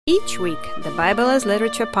Each week, the Bible as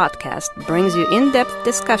Literature podcast brings you in-depth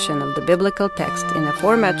discussion of the biblical text in a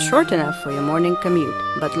format short enough for your morning commute,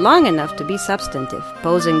 but long enough to be substantive,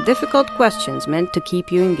 posing difficult questions meant to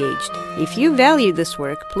keep you engaged. If you value this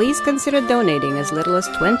work, please consider donating as little as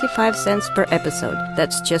 25 cents per episode.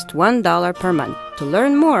 That's just $1 per month. To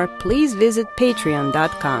learn more, please visit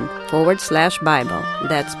patreon.com/Bible.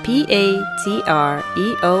 That's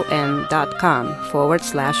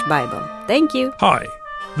patreon.com/Bible. Thank you. Hi.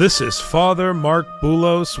 This is Father Mark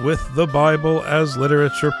Boulos with the Bible as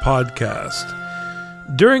Literature podcast.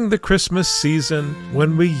 During the Christmas season,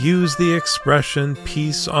 when we use the expression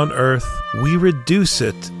peace on earth, we reduce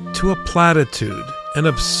it to a platitude, an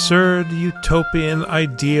absurd utopian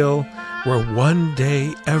ideal where one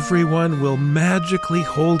day everyone will magically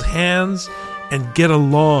hold hands and get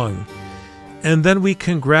along. And then we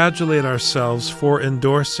congratulate ourselves for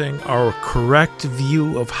endorsing our correct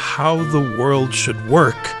view of how the world should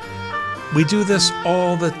work. We do this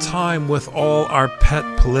all the time with all our pet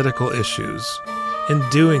political issues. In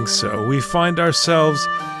doing so, we find ourselves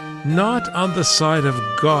not on the side of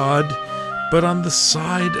God, but on the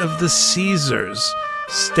side of the Caesars,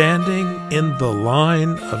 standing in the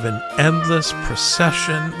line of an endless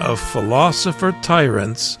procession of philosopher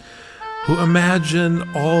tyrants who imagine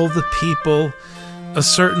all the people a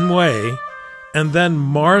certain way and then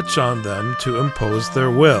march on them to impose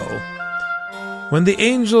their will. When the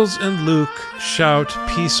angels in Luke shout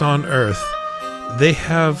peace on earth, they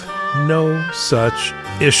have no such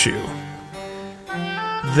issue.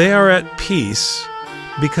 They are at peace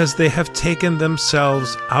because they have taken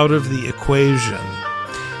themselves out of the equation.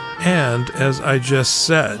 And, as I just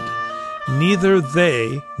said, neither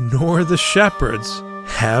they nor the shepherds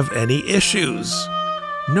have any issues,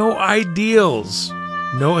 no ideals,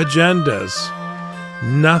 no agendas,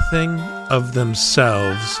 nothing of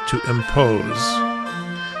themselves to impose,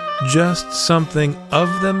 just something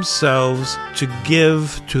of themselves to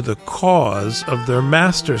give to the cause of their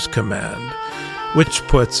master's command, which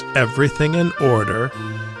puts everything in order,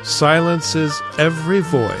 silences every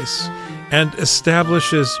voice, and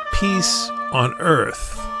establishes peace on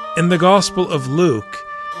earth. In the Gospel of Luke,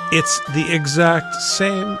 it's the exact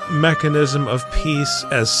same mechanism of peace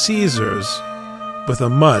as Caesar's, with a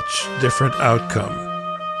much different outcome.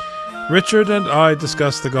 Richard and I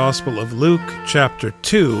discuss the Gospel of Luke, chapter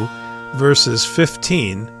 2, verses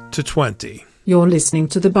 15 to 20. You're listening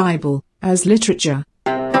to the Bible as Literature.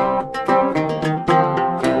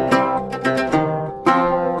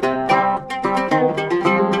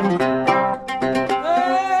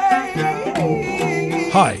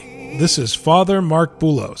 Hi. This is Father Mark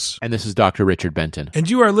Boulos. And this is Dr. Richard Benton. And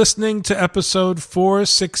you are listening to episode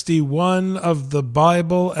 461 of the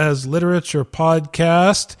Bible as Literature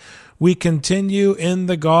podcast. We continue in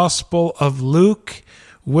the Gospel of Luke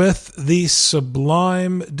with the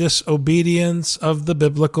sublime disobedience of the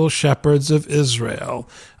biblical shepherds of Israel.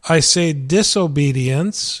 I say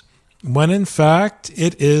disobedience when in fact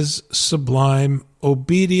it is sublime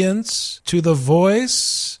obedience to the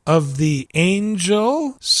voice of the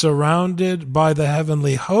angel surrounded by the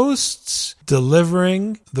heavenly hosts,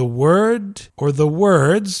 delivering the word, or the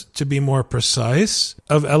words, to be more precise,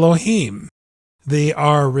 of Elohim. They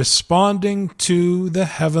are responding to the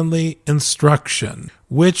heavenly instruction,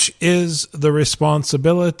 which is the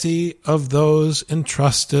responsibility of those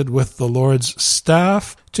entrusted with the Lord's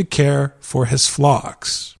staff to care for his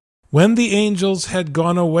flocks. When the angels had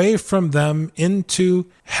gone away from them into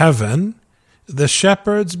heaven, the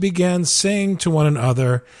shepherds began saying to one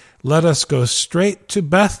another, "Let us go straight to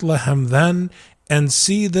Bethlehem then, and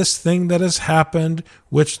see this thing that has happened,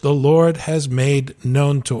 which the Lord has made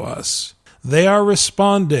known to us." They are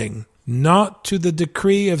responding not to the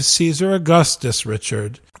decree of Caesar Augustus,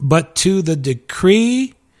 Richard, but to the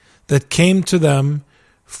decree that came to them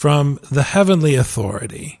from the heavenly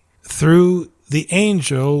authority through the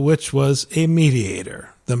angel, which was a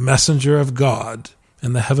mediator, the messenger of God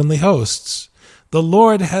and the heavenly hosts. The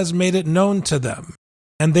Lord has made it known to them,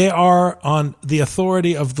 and they are, on the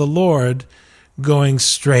authority of the Lord, going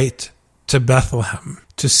straight to Bethlehem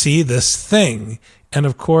to see this thing. And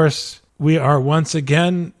of course, we are once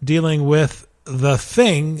again dealing with the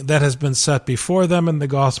thing that has been set before them in the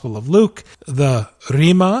Gospel of Luke, the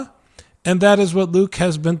Rima, and that is what Luke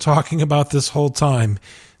has been talking about this whole time,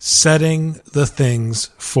 setting the things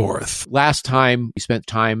forth. Last time, we spent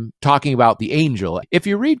time talking about the angel. If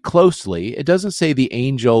you read closely, it doesn't say the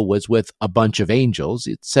angel was with a bunch of angels.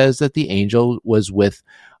 It says that the angel was with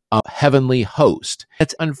a heavenly host.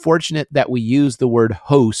 It's unfortunate that we use the word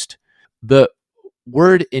host. The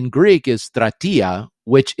word in Greek is stratia,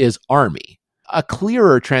 which is army. A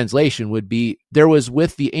clearer translation would be, there was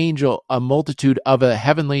with the angel a multitude of a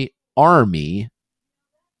heavenly army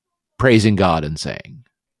praising God and saying.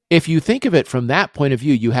 If you think of it from that point of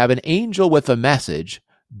view, you have an angel with a message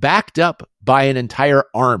backed up by an entire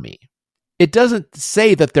army. It doesn't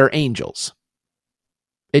say that they're angels.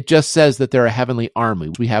 It just says that they're a heavenly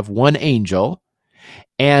army. We have one angel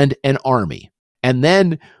and an army. And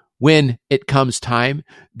then when it comes time,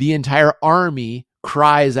 the entire army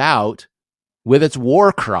cries out with its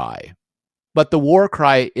war cry. But the war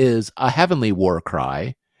cry is a heavenly war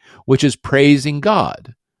cry, which is praising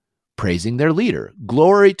God, praising their leader.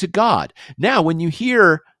 Glory to God. Now, when you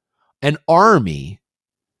hear an army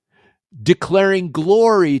declaring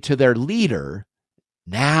glory to their leader,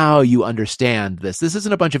 now you understand this. This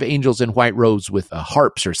isn't a bunch of angels in white robes with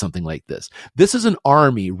harps or something like this. This is an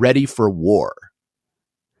army ready for war.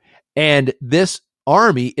 And this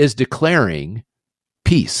army is declaring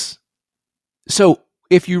peace. So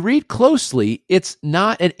if you read closely, it's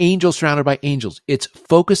not an angel surrounded by angels. It's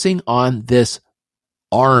focusing on this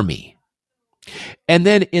army. And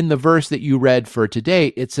then in the verse that you read for today,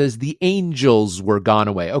 it says the angels were gone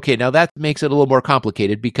away. Okay, now that makes it a little more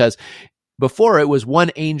complicated because before it was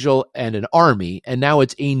one angel and an army, and now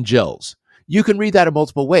it's angels. You can read that in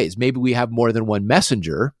multiple ways. Maybe we have more than one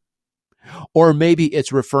messenger, or maybe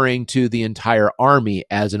it's referring to the entire army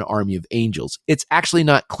as an army of angels. It's actually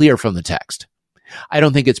not clear from the text. I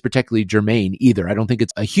don't think it's particularly germane either. I don't think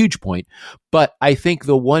it's a huge point, but I think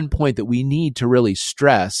the one point that we need to really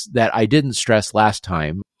stress that I didn't stress last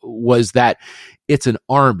time was that it's an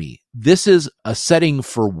army. This is a setting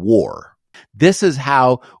for war. This is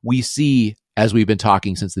how we see, as we've been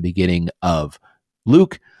talking since the beginning of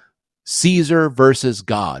Luke, Caesar versus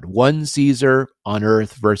God, one Caesar on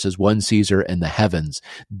earth versus one Caesar in the heavens.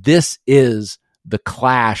 This is the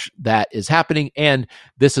clash that is happening, and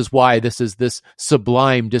this is why this is this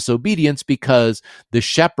sublime disobedience, because the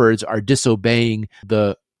shepherds are disobeying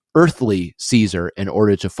the earthly Caesar in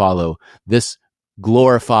order to follow this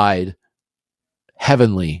glorified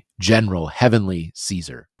heavenly general, heavenly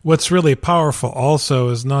Caesar. What's really powerful also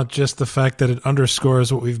is not just the fact that it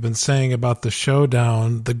underscores what we've been saying about the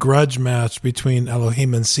showdown, the grudge match between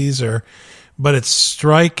Elohim and Caesar, but it's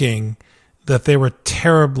striking that they were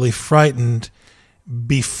terribly frightened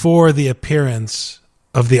before the appearance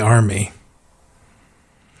of the army.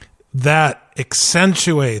 That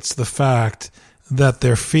accentuates the fact that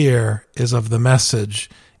their fear is of the message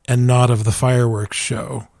and not of the fireworks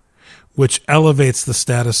show, which elevates the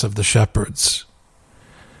status of the shepherds.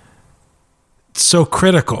 It's so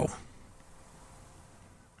critical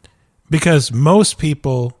because most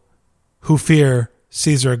people who fear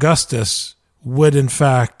Caesar Augustus would in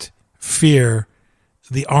fact fear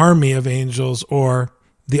the army of angels or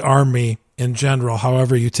the army in general,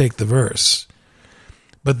 however you take the verse.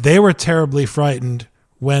 But they were terribly frightened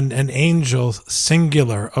when an angel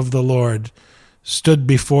singular of the Lord stood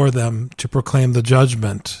before them to proclaim the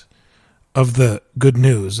judgment of the good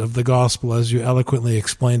news, of the gospel, as you eloquently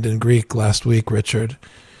explained in Greek last week, Richard.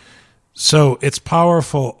 So it's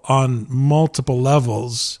powerful on multiple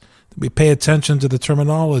levels. We pay attention to the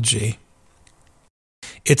terminology.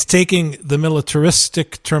 It's taking the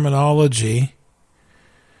militaristic terminology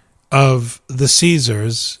of the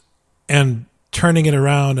Caesars and turning it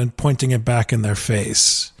around and pointing it back in their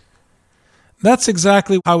face. That's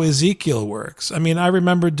exactly how Ezekiel works. I mean, I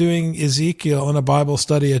remember doing Ezekiel in a Bible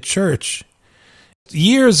study at church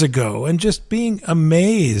years ago and just being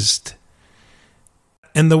amazed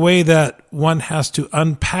in the way that one has to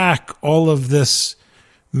unpack all of this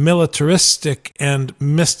militaristic and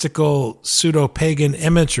mystical pseudo-pagan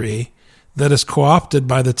imagery that is co-opted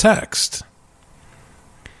by the text.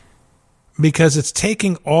 Because it's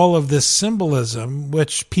taking all of this symbolism,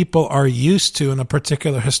 which people are used to in a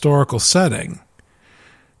particular historical setting,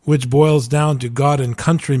 which boils down to God and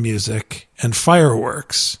country music and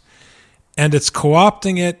fireworks, and it's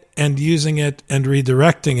co-opting it and using it and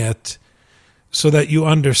redirecting it so that you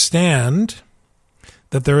understand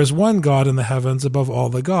that there is one God in the heavens above all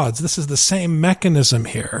the gods. This is the same mechanism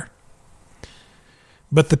here.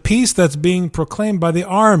 But the peace that's being proclaimed by the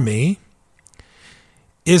army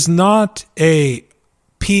is not a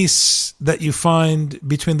peace that you find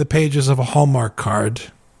between the pages of a Hallmark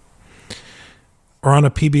card or on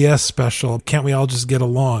a PBS special, Can't We All Just Get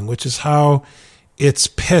Along, which is how it's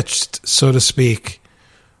pitched, so to speak,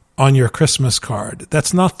 on your Christmas card.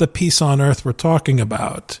 That's not the peace on earth we're talking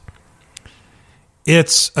about.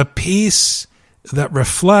 It's a peace that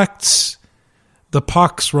reflects the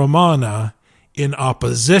Pax Romana in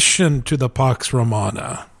opposition to the Pax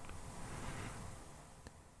Romana.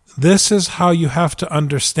 This is how you have to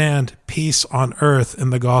understand peace on earth in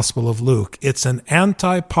the Gospel of Luke. It's an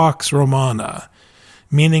anti-pax Romana,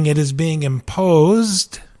 meaning it is being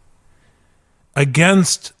imposed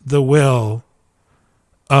against the will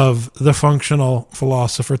of the functional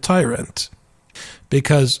philosopher tyrant.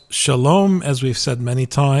 Because shalom, as we've said many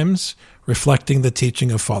times, reflecting the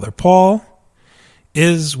teaching of Father Paul,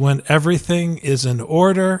 is when everything is in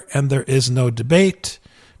order and there is no debate,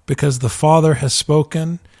 because the Father has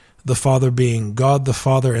spoken, the Father being God the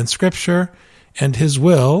Father in Scripture, and his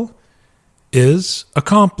will is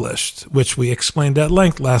accomplished, which we explained at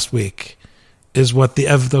length last week, is what the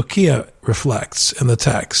Evdokia reflects in the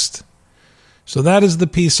text. So that is the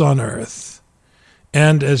peace on earth.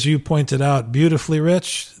 And as you pointed out beautifully,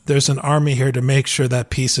 Rich, there's an army here to make sure that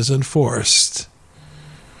peace is enforced.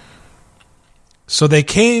 So they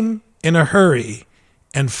came in a hurry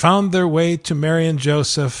and found their way to Mary and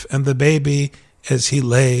Joseph and the baby as he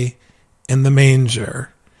lay in the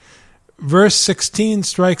manger. Verse 16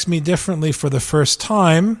 strikes me differently for the first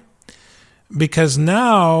time, because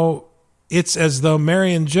now it's as though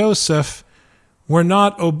Mary and Joseph were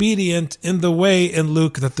not obedient in the way in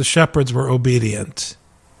Luke that the shepherds were obedient.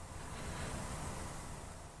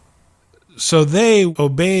 So they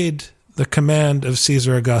obeyed the command of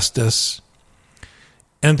Caesar Augustus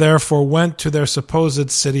and therefore went to their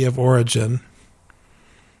supposed city of origin.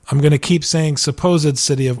 I'm going to keep saying supposed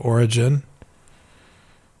city of origin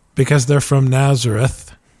because they're from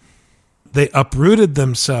Nazareth. They uprooted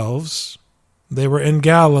themselves. They were in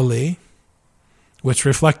Galilee, which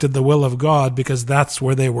reflected the will of God because that's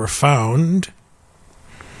where they were found.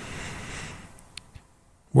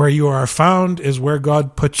 Where you are found is where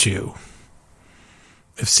God puts you.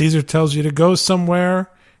 If Caesar tells you to go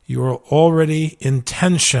somewhere, you are already in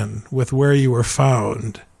tension with where you were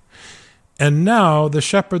found. And now the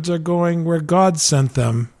shepherds are going where God sent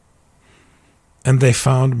them. And they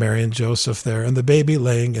found Mary and Joseph there and the baby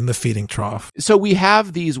laying in the feeding trough. So we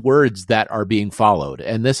have these words that are being followed.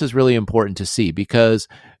 And this is really important to see because,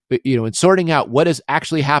 in sorting out what is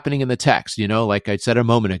actually happening in the text, like I said a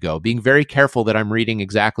moment ago, being very careful that I'm reading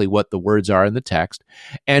exactly what the words are in the text.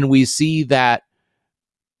 And we see that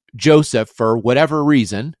Joseph, for whatever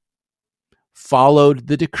reason, followed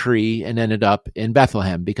the decree and ended up in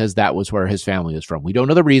Bethlehem because that was where his family was from. We don't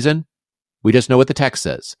know the reason. We just know what the text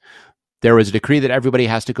says. There was a decree that everybody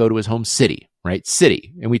has to go to his home city, right?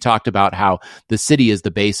 City. And we talked about how the city is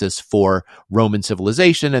the basis for Roman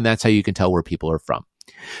civilization, and that's how you can tell where people are from.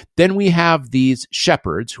 Then we have these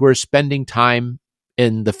shepherds who are spending time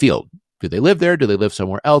in the field. Do they live there? Do they live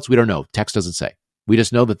somewhere else? We don't know. Text doesn't say. We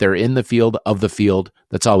just know that they're in the field of the field.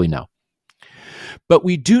 That's all we know. But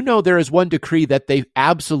we do know there is one decree that they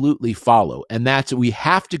absolutely follow, and that's we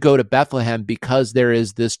have to go to Bethlehem because there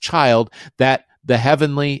is this child that the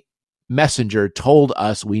heavenly messenger told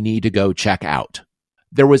us we need to go check out.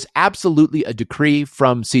 There was absolutely a decree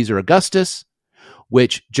from Caesar Augustus,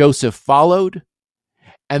 which Joseph followed,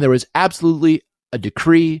 and there was absolutely a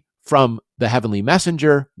decree from the heavenly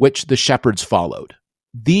messenger, which the shepherds followed.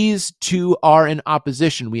 These two are in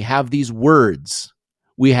opposition. We have these words,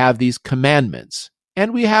 we have these commandments,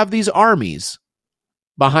 and we have these armies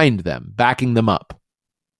behind them, backing them up.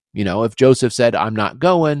 If Joseph said, I'm not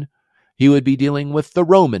going, he would be dealing with the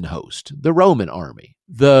Roman host, the Roman army.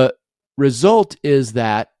 The result is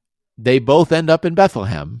that they both end up in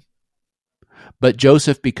Bethlehem, but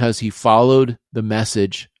Joseph, because he followed the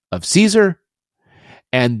message of Caesar,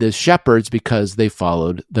 and the shepherds, because they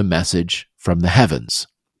followed the message from the heavens.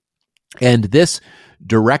 And this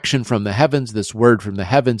direction from the heavens, this word from the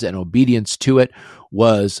heavens and obedience to it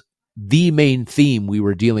was the main theme we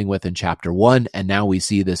were dealing with in chapter 1, and now we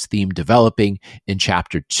see this theme developing in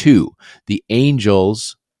chapter 2. The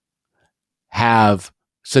angels have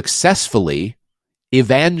successfully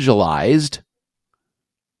evangelized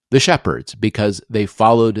the shepherds because they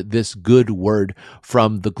followed this good word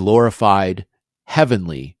from the glorified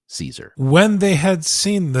heavenly Caesar. When they had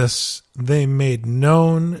seen this, they made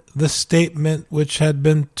known the statement which had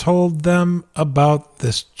been told them about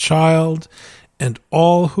this child, and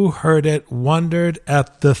all who heard it wondered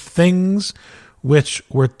at the things which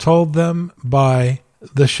were told them by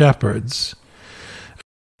the shepherds.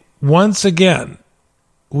 Once again,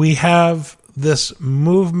 we have this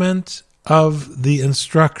movement of the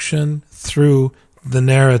instruction through the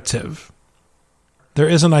narrative. There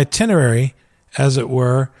is an itinerary, as it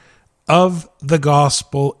were, of the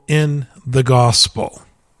gospel in the gospel.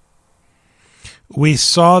 We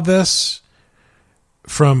saw this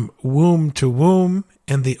from womb to womb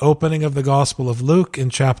in the opening of the Gospel of Luke in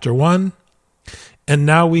chapter 1, and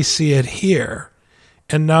now we see it here.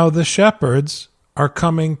 And now the shepherds are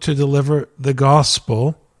coming to deliver the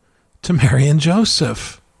gospel to Mary and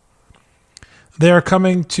Joseph. They are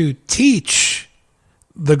coming to teach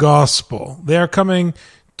the gospel. They are coming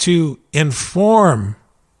to inform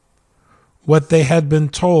what they had been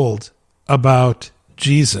told about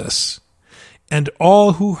Jesus. And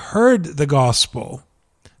all who heard the gospel,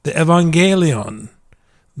 the evangelion,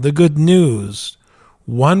 the good news,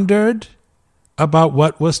 wondered about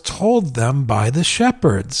what was told them by the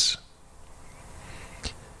shepherds.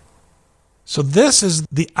 So this is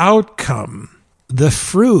the outcome, the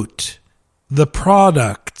fruit, the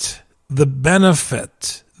product, the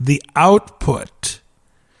benefit, the output,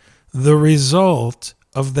 the result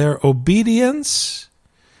of their obedience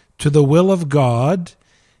to the will of God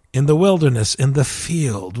in the wilderness, in the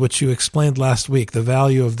field, which you explained last week, the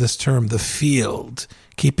value of this term, the field,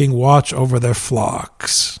 keeping watch over their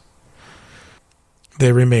flocks.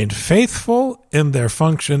 They remained faithful in their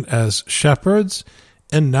function as shepherds,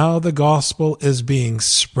 and now the gospel is being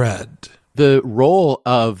spread. The role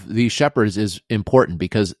of these shepherds is important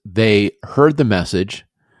because they heard the message,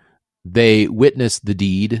 they witnessed the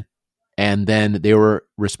deed, and then they were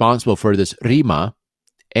responsible for this rima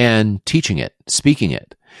and teaching it, speaking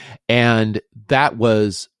it. And that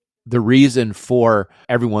was the reason for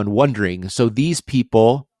everyone wondering. So these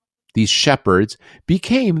people, these shepherds,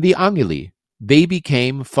 became the angeli. They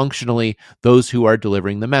became functionally those who are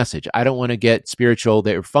delivering the message. I don't want to get spiritual.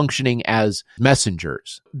 They're functioning as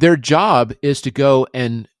messengers. Their job is to go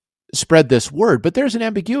and spread this word, but there's an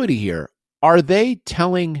ambiguity here. Are they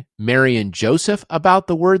telling Mary and Joseph about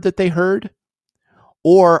the word that they heard?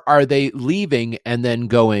 Or are they leaving and then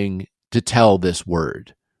going to tell this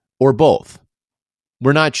word? Or both?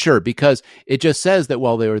 We're not sure, because it just says that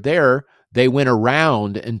while they were there, they went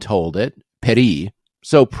around and told it, peri,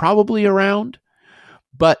 so probably around.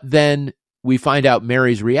 But then we find out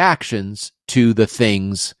Mary's reactions to the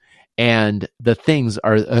things, and the things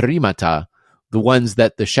are rimata, the ones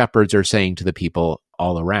that the shepherds are saying to the people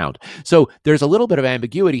all around. So there's a little bit of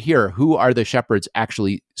ambiguity here. Who are the shepherds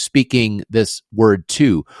actually speaking this word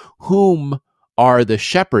to? Whom are the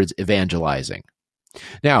shepherds evangelizing?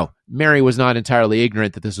 Now, Mary was not entirely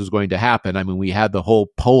ignorant that this was going to happen. I mean, we had the whole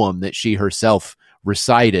poem that she herself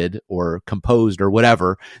recited or composed or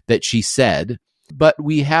whatever that she said. But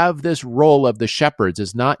we have this role of the shepherds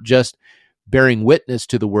as not just bearing witness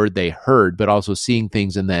to the word they heard, but also seeing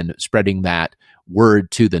things and then spreading that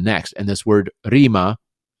word to the next. And this word rima,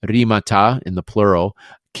 rimata in the plural,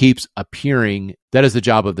 keeps appearing. That is the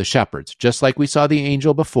job of the shepherds. Just like we saw the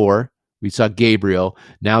angel before, we saw Gabriel,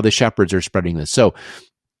 now the shepherds are spreading this. So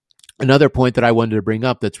another point that I wanted to bring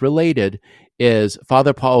up that's related is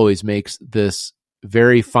Father Paul always makes this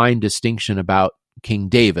very fine distinction about King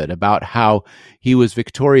David, about how he was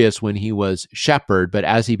victorious when he was shepherd, but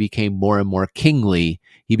as he became more and more kingly,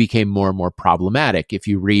 he became more and more problematic. If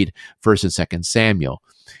you read 1st and 2nd Samuel,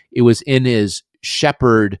 it was in his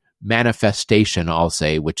shepherd manifestation, I'll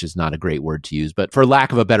say, which is not a great word to use, but for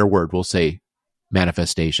lack of a better word, we'll say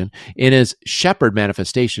manifestation. In his shepherd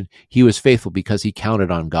manifestation, he was faithful because he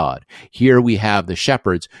counted on God. Here we have the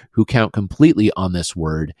shepherds who count completely on this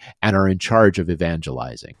word and are in charge of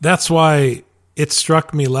evangelizing. That's why it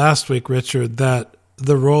struck me last week, Richard, that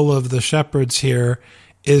the role of the shepherds here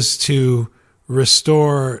is to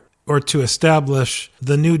restore or to establish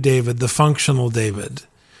the new David, the functional David,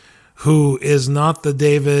 who is not the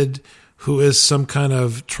David who is some kind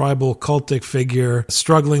of tribal cultic figure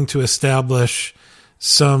struggling to establish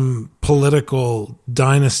some political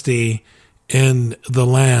dynasty in the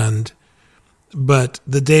land, but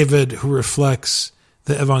the David who reflects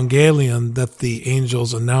the evangelion that the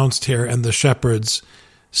angels announced here and the shepherds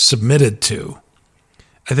submitted to.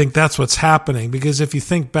 I think that's what's happening, because if you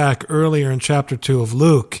think back earlier in chapter 2 of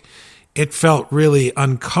Luke, it felt really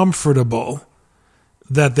uncomfortable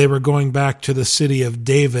that they were going back to the city of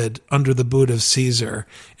David under the boot of Caesar.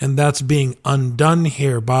 And that's being undone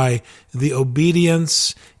here by the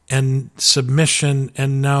obedience and submission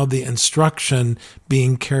and now the instruction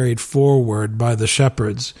being carried forward by the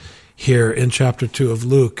shepherds here in chapter 2 of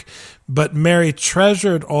Luke. But Mary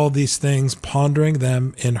treasured all these things, pondering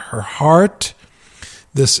them in her heart.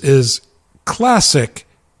 This is classic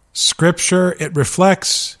scripture. It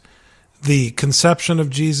reflects the conception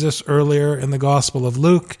of Jesus earlier in the Gospel of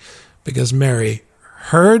Luke, because Mary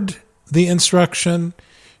heard the instruction,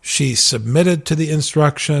 she submitted to the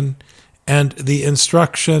instruction, and the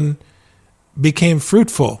instruction became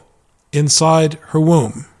fruitful inside her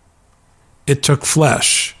womb. It took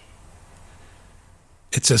flesh.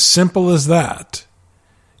 It's as simple as that.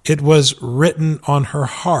 It was written on her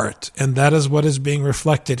heart, and that is what is being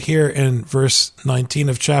reflected here in verse 19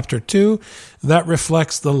 of chapter 2. That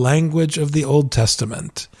reflects the language of the Old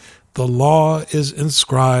Testament. The law is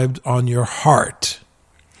inscribed on your heart.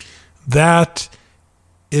 That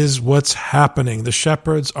is what's happening. The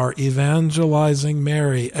shepherds are evangelizing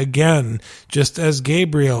Mary again, just as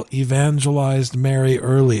Gabriel evangelized Mary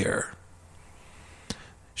earlier.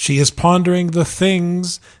 She is pondering the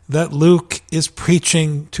things that Luke is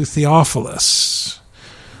preaching to Theophilus.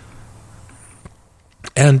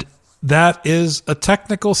 And that is a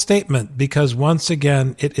technical statement because, once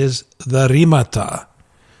again, it is the rhemata.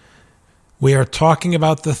 We are talking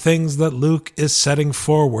about the things that Luke is setting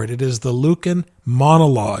forward. It is the Lucan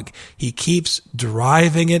monologue. He keeps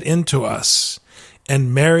driving it into us.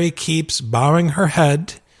 And Mary keeps bowing her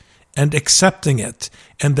head and accepting it.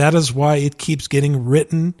 And that is why it keeps getting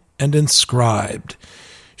written and inscribed.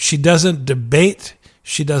 She doesn't debate.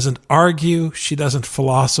 She doesn't argue. She doesn't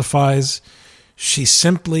philosophize. She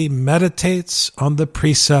simply meditates on the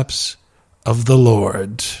precepts of the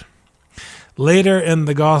Lord. Later in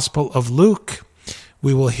the Gospel of Luke,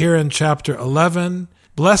 we will hear in chapter 11,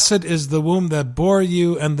 "Blessed is the womb that bore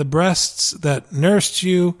you and the breasts that nursed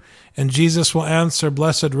you." And Jesus will answer,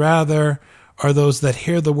 "Blessed rather are those that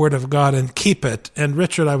hear the word of God and keep it." And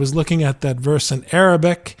Richard, I was looking at that verse in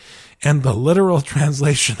Arabic, and the literal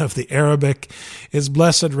translation of the Arabic is,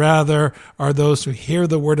 "Blessed rather are those who hear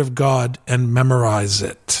the word of God and memorize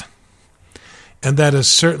it." And that is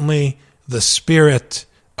certainly the spirit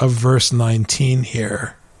of verse 19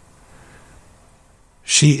 here.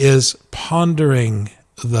 She is pondering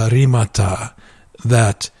the rhemata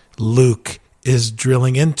that Luke is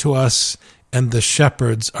drilling into us and the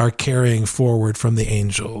shepherds are carrying forward from the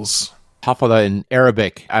angels. Hafala in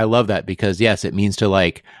Arabic, I love that because, yes, it means to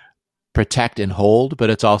like protect and hold, but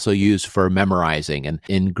it's also used for memorizing. And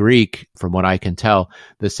in Greek, from what I can tell,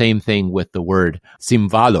 the same thing with the word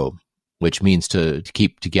simvalo, which means to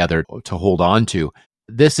keep together, to hold on to.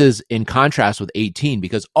 This is in contrast with 18,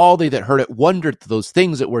 because all they that heard it wondered at those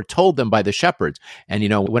things that were told them by the shepherds. And,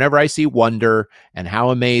 whenever I see wonder and how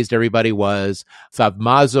amazed everybody was,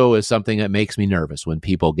 thaumazo is something that makes me nervous when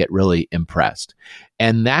people get really impressed.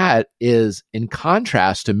 And that is in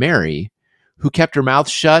contrast to Mary, who kept her mouth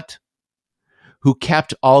shut, who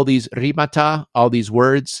kept all these rhemata, all these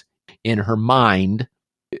words in her mind.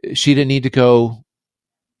 She didn't need to go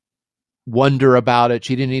wonder about it.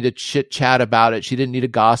 She didn't need to chit-chat about it. She didn't need to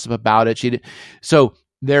gossip about it. So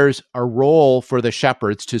there's a role for the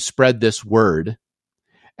shepherds to spread this word,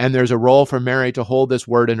 and there's a role for Mary to hold this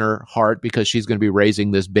word in her heart because she's going to be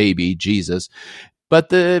raising this baby, Jesus. But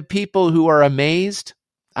the people who are amazed,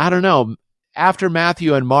 I don't know. After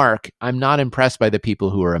Matthew and Mark, I'm not impressed by the people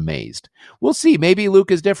who are amazed. We'll see. Maybe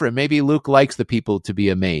Luke is different. Maybe Luke likes the people to be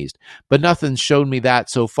amazed. But nothing's shown me that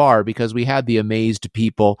so far, because we had the amazed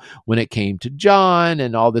people when it came to John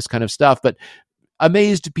and all this kind of stuff. But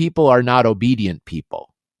amazed people are not obedient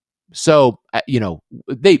people. So,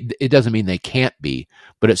 it doesn't mean they can't be,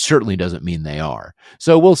 but it certainly doesn't mean they are.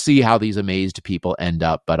 So we'll see how these amazed people end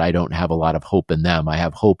up, but I don't have a lot of hope in them. I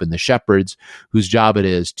have hope in the shepherds, whose job it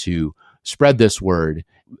is to spread this word,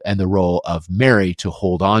 and the role of Mary to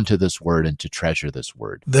hold on to this word and to treasure this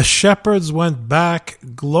word. The shepherds went back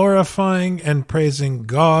glorifying and praising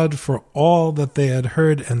God for all that they had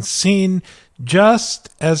heard and seen, just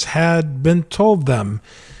as had been told them.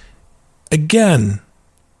 Again,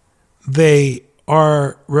 they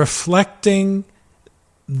are reflecting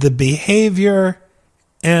the behavior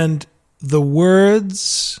and the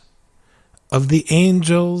words of the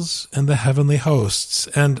angels and the heavenly hosts.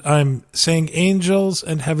 And I'm saying angels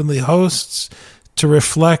and heavenly hosts to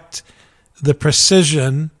reflect the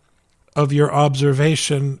precision of your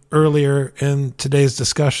observation earlier in today's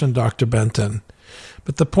discussion, Dr. Benton.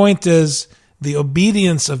 But the point is, the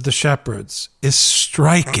obedience of the shepherds is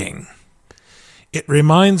striking. It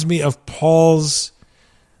reminds me of Paul's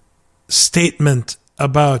statement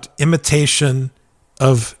about imitation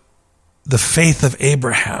of the faith of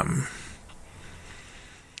Abraham.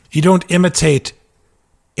 You don't imitate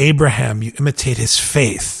Abraham, you imitate his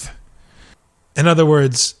faith. In other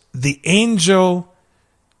words, the angel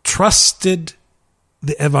trusted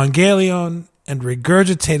the Evangelion and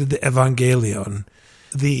regurgitated the Evangelion.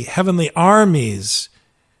 The heavenly armies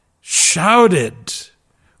shouted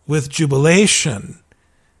with jubilation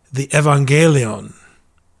the Evangelion,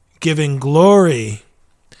 giving glory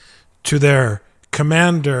to their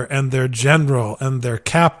commander and their general and their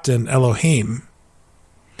captain, Elohim.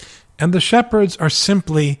 And the shepherds are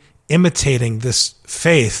simply imitating this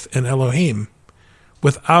faith in Elohim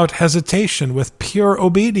without hesitation, with pure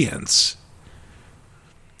obedience.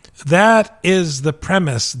 That is the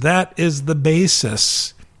premise. That is the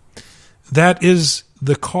basis. That is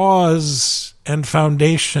the cause and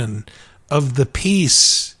foundation of the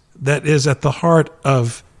peace that is at the heart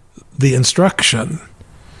of the instruction.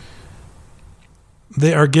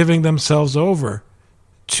 They are giving themselves over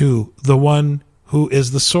to the one who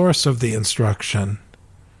is the source of the instruction,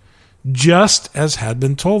 just as had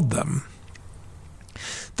been told them.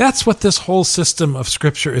 That's what this whole system of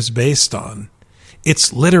Scripture is based on.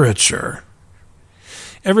 It's literature.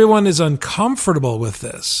 Everyone is uncomfortable with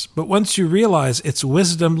this, but once you realize it's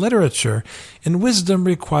wisdom literature, and wisdom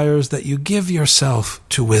requires that you give yourself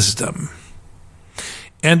to wisdom.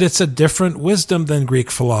 And it's a different wisdom than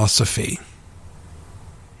Greek philosophy.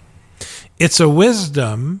 It's a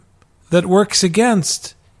wisdom that works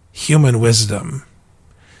against human wisdom.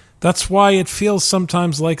 That's why it feels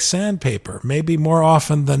sometimes like sandpaper, maybe more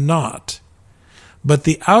often than not. But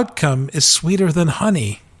the outcome is sweeter than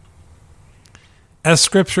honey. As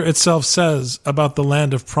Scripture itself says about the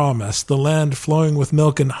land of promise, the land flowing with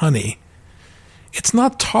milk and honey, it's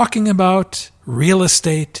not talking about real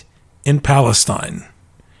estate in Palestine.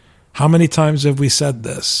 How many times have we said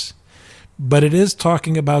this? But it is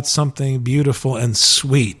talking about something beautiful and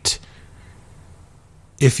sweet.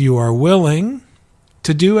 If you are willing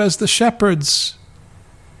to do as the shepherds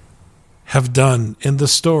have done in the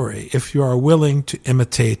story, if you are willing to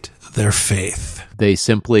imitate their faith. They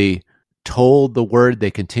simply told the word,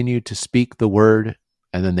 they continued to speak the word,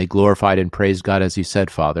 and then they glorified and praised God, as you said,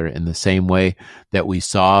 Father, in the same way that we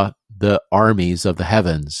saw the armies of the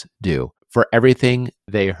heavens do, for everything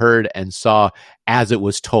they heard and saw as it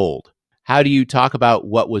was told. How do you talk about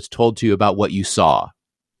what was told to you about what you saw,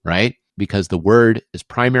 right? Because the word is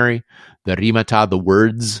primary, the rimata, the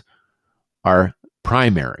words, are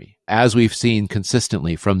primary, as we've seen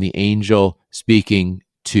consistently from the angel speaking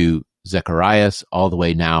to Zacharias all the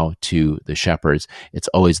way now to the shepherds. It's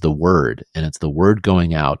always the word, and it's the word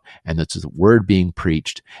going out, and it's the word being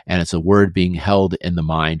preached, and it's a word being held in the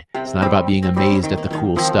mind. It's not about being amazed at the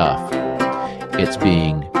cool stuff. It's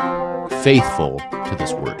being faithful to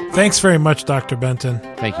this word. Thanks very much, Dr. Benton.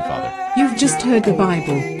 Thank you, Father. You've just heard the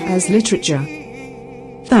Bible as literature.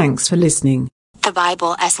 Thanks for listening. The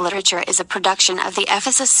Bible as Literature is a production of the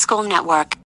Ephesus School Network.